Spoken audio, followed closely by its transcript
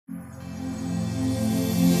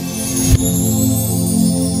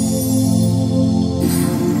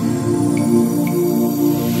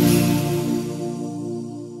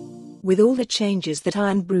With all the changes that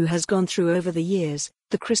Irn Bru has gone through over the years,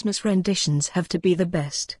 the Christmas renditions have to be the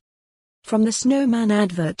best. From the Snowman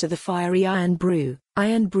advert to the Fiery Irn Bru,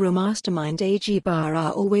 Irn Bru mastermind AG Barr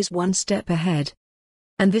are always one step ahead.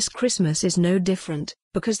 And this Christmas is no different,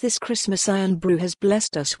 because this Christmas Irn Bru has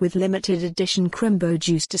blessed us with limited edition Crimbo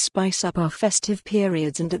Juice to spice up our festive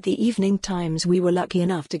periods, and at the evening times we were lucky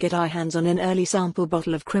enough to get our hands on an early sample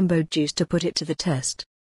bottle of Crimbo Juice to put it to the test.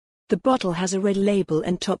 The bottle has a red label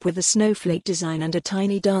and top with a snowflake design and a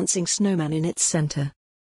tiny dancing snowman in its center.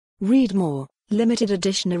 Read more: limited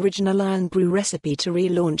edition original Irn Bru recipe to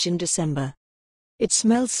relaunch in December. It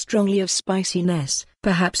smells strongly of spiciness,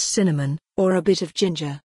 perhaps cinnamon, or a bit of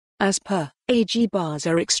ginger. As per, AG Bars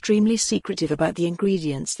are extremely secretive about the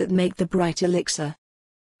ingredients that make the bright elixir.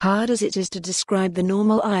 Hard as it is to describe the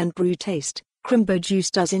normal Irn Bru taste, Crimbo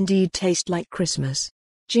Juice does indeed taste like Christmas.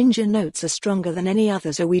 Ginger notes are stronger than any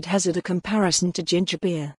other, so we'd hazard a comparison to ginger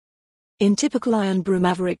beer. In typical Irn Bru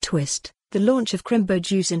maverick twist, the launch of Crimbo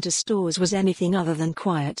Juice into stores was anything other than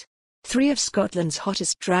quiet. 3 of Scotland's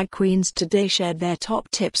hottest drag queens today shared their top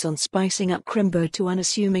tips on spicing up Crimbo to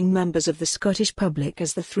unassuming members of the Scottish public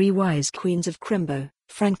as the 3 wise queens of Crimbo: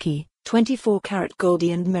 Frankie, 24-carat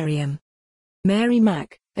Goldie, and Miriam. Mary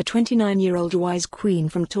Mac, a 29-year-old wise queen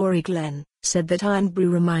from Tory Glen, said that Irn Bru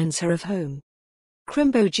reminds her of home.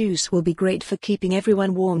 Crimbo Juice will be great for keeping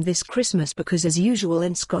everyone warm this Christmas because, as usual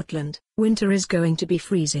in Scotland, winter is going to be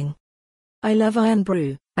freezing. I love Irn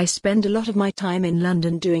Bru. I spend a lot of my time in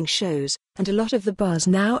London doing shows, and a lot of the bars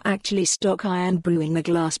now actually stock Irn Bru in the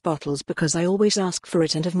glass bottles because I always ask for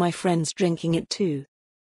it and have my friends drinking it too.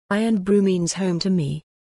 Irn Bru means home to me.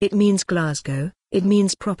 It means Glasgow, it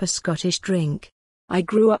means proper Scottish drink. I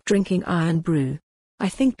grew up drinking Irn Bru. I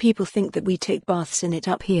think people think that we take baths in it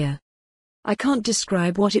up here. I can't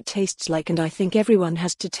describe what it tastes like, and I think everyone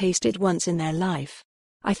has to taste it once in their life.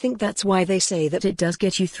 I think that's why they say that it does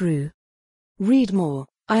get you through. Read more: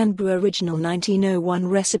 Irn Bru original 1901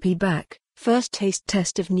 recipe back, first taste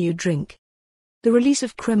test of new drink. The release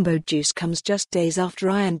of Crimbo Juice comes just days after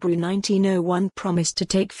Irn Bru 1901 promised to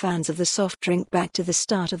take fans of the soft drink back to the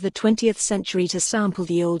start of the 20th century to sample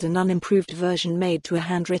the old and unimproved version made to a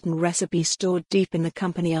handwritten recipe stored deep in the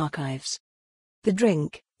company archives. The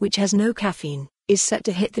drink, which has no caffeine, is set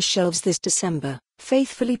to hit the shelves this December,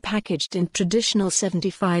 faithfully packaged in traditional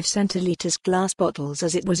 75 centiliters glass bottles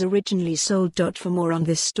as it was originally sold. For more on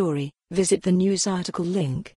this story, visit the news article link.